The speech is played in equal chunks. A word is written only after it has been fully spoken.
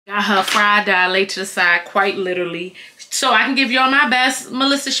Got her fried dye laid to the side, quite literally, so I can give y'all my best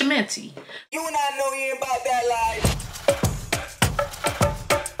Melissa Shimenti. You and I know you about that life.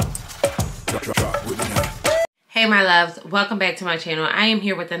 Hey my loves, welcome back to my channel. I am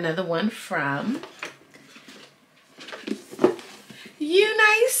here with another one from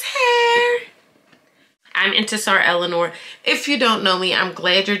Unice Hair. I'm Intisar Eleanor. If you don't know me, I'm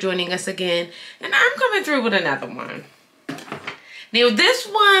glad you're joining us again, and I'm coming through with another one. Now this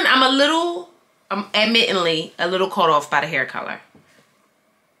one, I'm admittedly a little caught off by the hair color.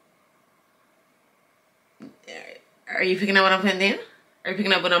 Are you picking up what I'm putting down? Are you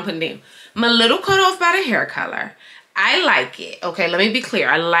picking up what I'm putting down? I'm a little caught off by the hair color. I like it. Okay, let me be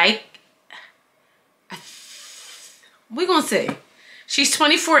clear. We're gonna see. She's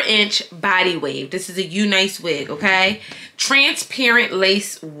 24-inch body wave. This is a Unice wig, okay? Transparent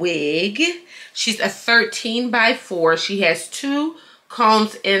lace wig. She's a 13 by 4. She has 2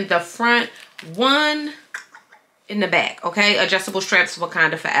 combs in the front, 1 in the back, okay? Adjustable straps,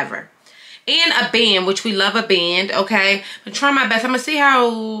 Wakanda forever. And a band, which we love a band, okay? I'm trying my best. I'm gonna see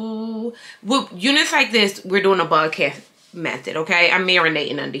how, with units like this, we're doing a bug cast method, okay? I'm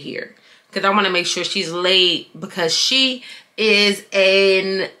marinating under here because I want to make sure she's laid, because she is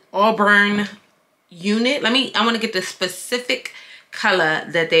an auburn unit. I want to get the specific color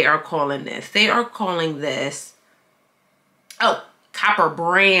that they are calling this. They are calling this, oh, copper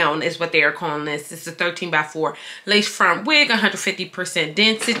brown is what they are calling this. This is a 13 by 4 lace front wig, 150%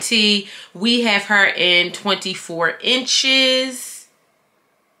 density. We have her in 24 inches.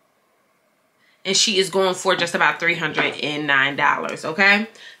 And she is going for just about $309, okay?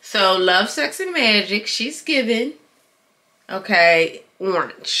 So, Love, Sex, and Magic, she's giving, okay,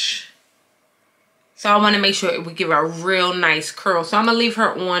 orange. So I want to make sure we give her a real nice curl. So I'm going to leave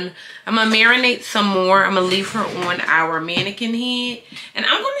her on, I'm going to marinate some more. I'm going to leave her on our mannequin head. And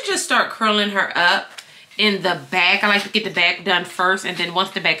I'm going to just start curling her up in the back. I like to get the back done first. And then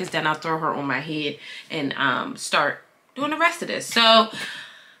once the back is done, I'll throw her on my head and start doing the rest of this. So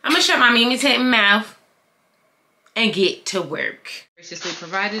I'm going to shut my Mimi Tat mouth and get to work. Graciously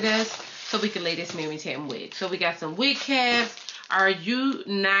provided us so we can lay this Mimi Tat wig. So we got some wig caps. Our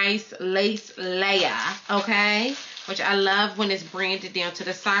Unice lace layer, okay, which I love when it's branded down to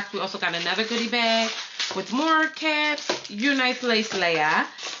the socks. We also got another goodie bag with more caps, Unice lace layer,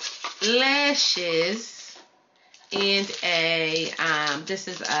 lashes, and a this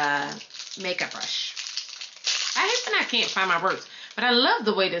is a makeup brush. I hate when I can't find my words, but I love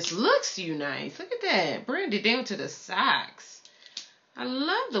the way this looks, Unice. Look at that, branded down to the socks. I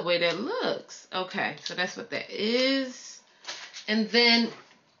love the way that looks. Okay, so that's what that is. And then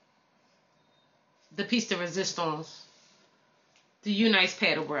the piece de resistance, the Unice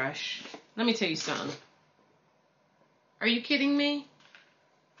paddle brush. Let me tell you something. Are you kidding me?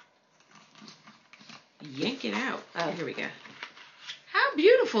 Yank it out. Oh, here we go. How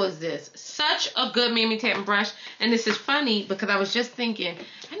beautiful is this? Such a good Mimi Tat brush. And this is funny because I was just thinking,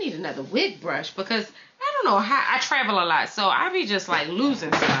 I need another wig brush because I don't know how, I travel a lot. So I be just like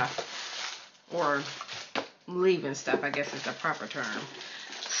losing stuff. Or leaving stuff, I guess is the proper term.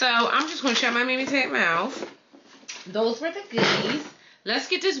 So I'm just going to shut my Mimi Tat mouth. Those were the goodies. Let's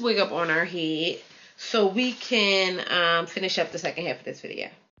get this wig up on our head so we can finish up the second half of this video.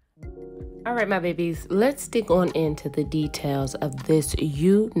 All right, my babies, let's dig on into the details of this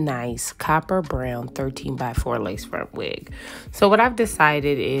Unice copper brown 13 by 4 lace front wig. So what I've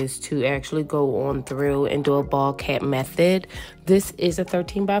decided is to actually go on through and do a ball cap method. This is a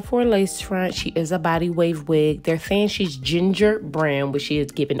 13 by 4 lace front. She is a body wave wig. They're saying she's ginger brown, but she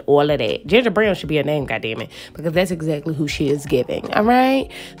is giving all of that. Ginger brown should be a name, goddammit, because that's exactly who she is giving. All right.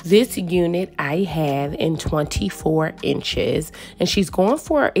 This unit I have in 24 inches, and she's going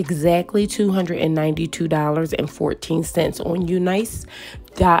for exactly $292.14 on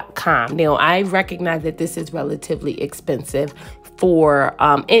Unice.com. Now, I recognize that this is relatively expensive for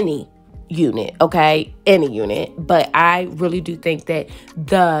any unit, okay, any unit, but I really do think that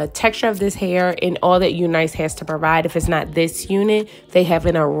the texture of this hair and all that Unice has to provide, if it's not this unit, they have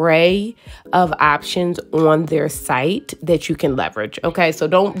an array of options on their site that you can leverage. Okay, so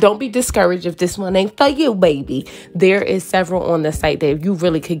don't be discouraged if this one ain't for you, baby. There is several on the site that you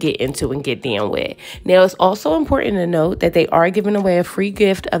really could get into and get down with. Now, it's also important to note that they are giving away a free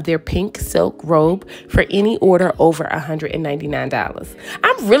gift of their pink silk robe for any order over $199.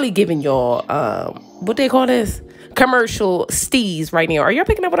 I'm really giving y'all what they call this? Commercial steez right now. Are y'all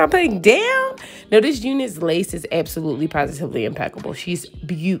picking up what I'm putting down? No, this Unice lace is absolutely positively impeccable. She's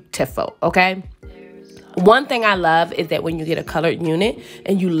beautiful, okay? One thing I love is that when you get a colored unit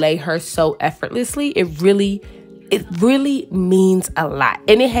and you lay her so effortlessly, it really it really means a lot.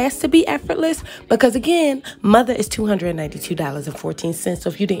 And it has to be effortless because, again, mother is $292.14. So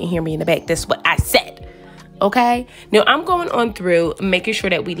if you didn't hear me in the back, that's what I said. Okay? Now, I'm going on through making sure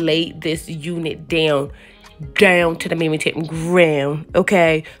that we lay this unit down to the Mimi Tip ground,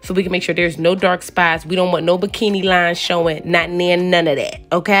 okay? So we can make sure there's no dark spots. We don't want no bikini lines showing, not near none of that,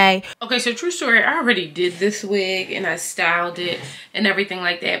 okay? Okay, so true story, I already did this wig and I styled it and everything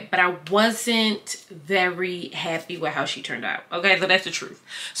like that, but I wasn't very happy with how she turned out, okay? So that's the truth.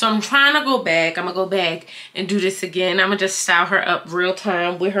 So I'm trying to go back. I'm gonna go back and do this again. I'm gonna just style her up real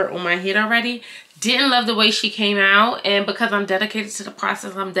time with her on my head already. Didn't love the way she came out, and because I'm dedicated to the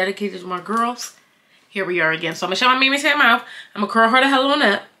process, I'm dedicated to my girls. Here we are again. So I'm going to show my Mimi's head mouth. I'm going to curl her the hell on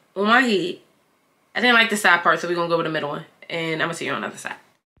up on my head. I didn't like the side part, so we're going to go with the middle one. And I'm going to see you on the other side.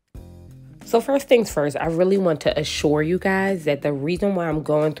 So first things first, I really want to assure you guys that the reason why I'm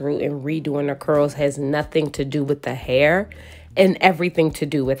going through and redoing the curls has nothing to do with the hair and everything to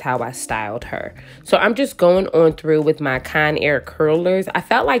do with how I styled her. So I'm just going on through with my Conair curlers. I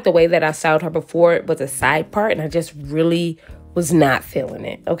felt like the way that I styled her before was a side part, and I just really was not feeling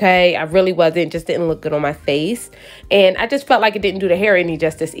it, okay? I really wasn't, just didn't look good on my face. And I just felt like it didn't do the hair any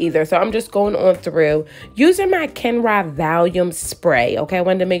justice either. So I'm just going on through using my Kenra Volume Spray, okay? I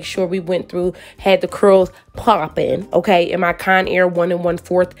wanted to make sure we went through, had the curls popping, okay? In my Conair 1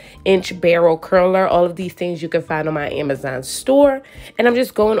 1/4 inch barrel curler. All of these things you can find on my Amazon store. And I'm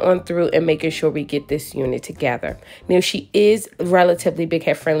just going on through and making sure we get this unit together. Now, she is relatively big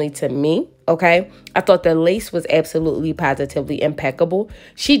head friendly to me, okay? I thought the lace was absolutely positively impeccable.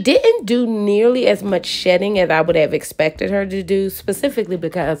 She didn't do nearly as much shedding as I would have expected her to do, specifically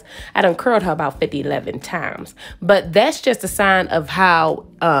because I done curled her about 11 times. But that's just a sign of how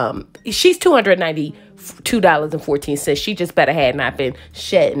she's $292.14. She just better had not been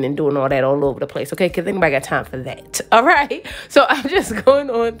shedding and doing all that all over the place, okay? Because anybody got time for that, all right? So I'm just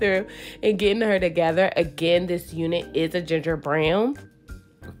going on through and getting her together. Again, this unit is a ginger brown.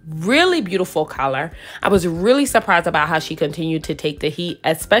 Really beautiful color. I was really surprised about how she continued to take the heat,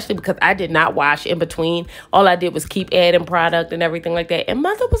 especially because I did not wash in between. All I did was keep adding product and everything like that. And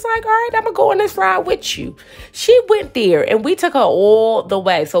mother was like, all right, I'm gonna go on this ride with you. She went there and we took her all the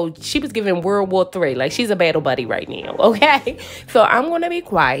way. So she was giving World War III. Like, she's a battle buddy right now, okay? So I'm gonna be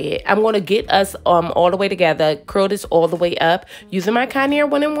quiet. I'm gonna get us all the way together, curl this all the way up using my Conair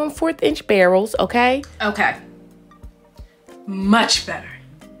 1 1/4 inch barrels, okay? Okay. Much better.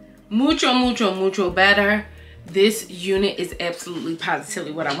 Mucho better. This unit is absolutely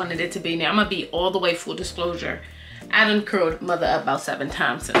positively what I wanted it to be. Now I'm gonna be all the way full disclosure. I done curled mother up about 7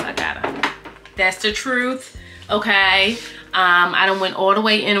 times since I got her. That's the truth, okay? I done went all the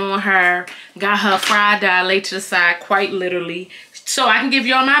way in on her, got her fried dye laid to the side, quite literally, so I can give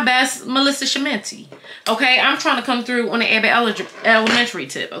y'all my best Melissa Shimenti, okay? I'm trying to come through on the Abbott Elementary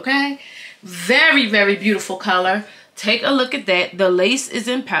tip, okay? Very, very beautiful color. Take a look at that. The lace is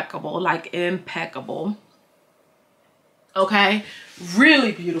impeccable, like impeccable. Okay,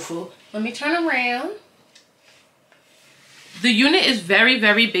 really beautiful. Let me turn around. The unit is very,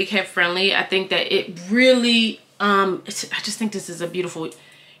 very big head friendly. I think that it really, I just think this is a beautiful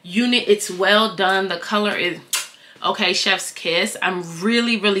unit. It's well done. The color is, okay, chef's kiss. I'm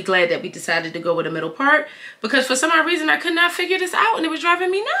really, really glad that we decided to go with the middle part because for some odd reason I could not figure this out and it was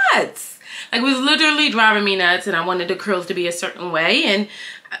driving me nuts. Like, it was literally driving me nuts and I wanted the curls to be a certain way and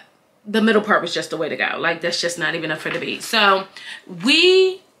the middle part was just the way to go. Like, that's just not even up for debate. So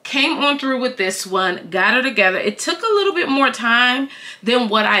we came on through with this one, got her together. It took a little bit more time than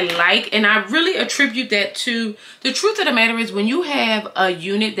what I like, and I really attribute that to the truth of the matter is when you have a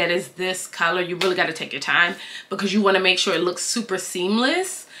unit that is this color, you really got to take your time because you want to make sure it looks super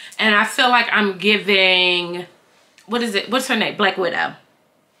seamless. And I feel like I'm giving, what is it? What's her name? Black Widow.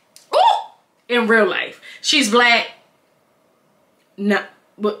 Oh, in real life. She's black. No.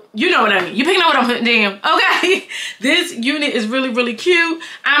 But you know what I mean. You picking up what I'm putting down. Okay. This unit is really, really cute.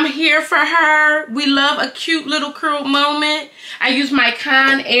 I'm here for her. We love a cute little curl moment. I use my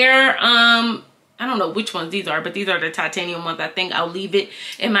Conair, I don't know which ones these are, but these are the titanium ones. I think I'll leave it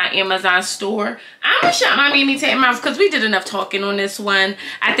in my Amazon store. I'm gonna shut my Mimi Tat mouth because we did enough talking on this one.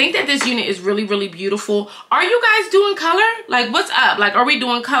 I think that this unit is really, really beautiful. Are you guys doing color? Like, what's up? Like, are we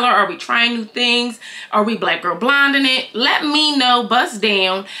doing color? Are we trying new things? Are we black girl blonding it? Let me know. Bust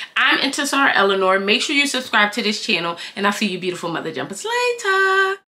down. I'm Intisar Eleanor. Make sure you subscribe to this channel, and I'll see you beautiful mother jumpers later.